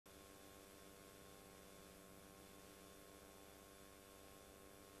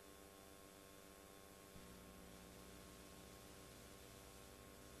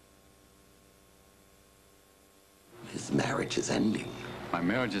marriage is ending. My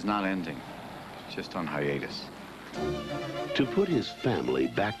marriage is not ending. It's just on hiatus. To put his family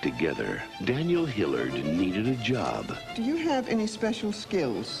back together, Daniel Hillard needed a job. Do you have any special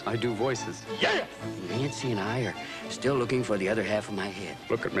skills? I do voices. Yeah! Nancy and I are still looking for the other half of my head.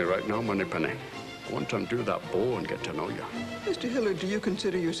 Look at me right now, Moneypenny. I want to undo that bow and get to know you. Mr. Hillard, do you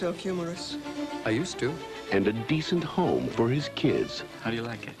consider yourself humorous? I used to. And a decent home for his kids. How do you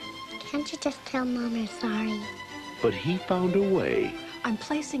like it? Can't you just tell Mom you're sorry? But he found a way. I'm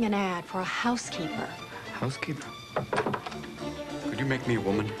placing an ad for a housekeeper. Housekeeper? Could you make me a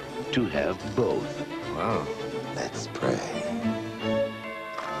woman? To have both. Wow. Let's pray.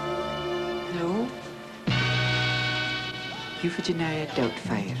 Hello? Euphigenia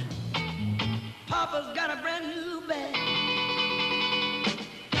Doubtfire. Papa's got a brand new bag.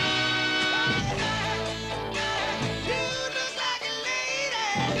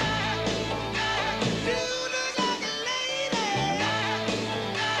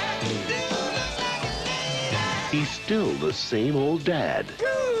 He's still the same old dad.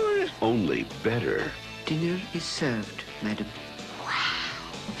 Only better. Dinner is served, madam.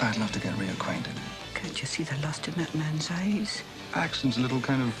 I'd love to get reacquainted. Can't you see the lust in that man's eyes? Accent's a little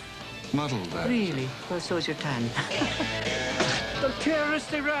kind of muddled there. Really? Well, so's your tan. The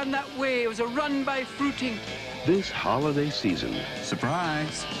terrorists, they ran that way. It was a run by fruiting. This holiday season,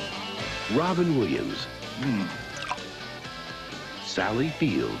 Surprise! Robin Williams, Sally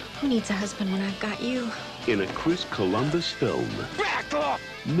Field, Who needs a husband when I've got you? in a Chris Columbus film, Back off!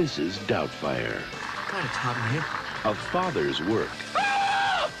 Mrs. Doubtfire. God, it's hot in here. A father's work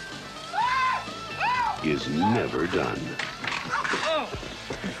is never done. Oh,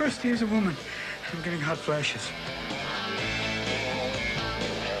 the first day as a woman. I'm getting hot flashes.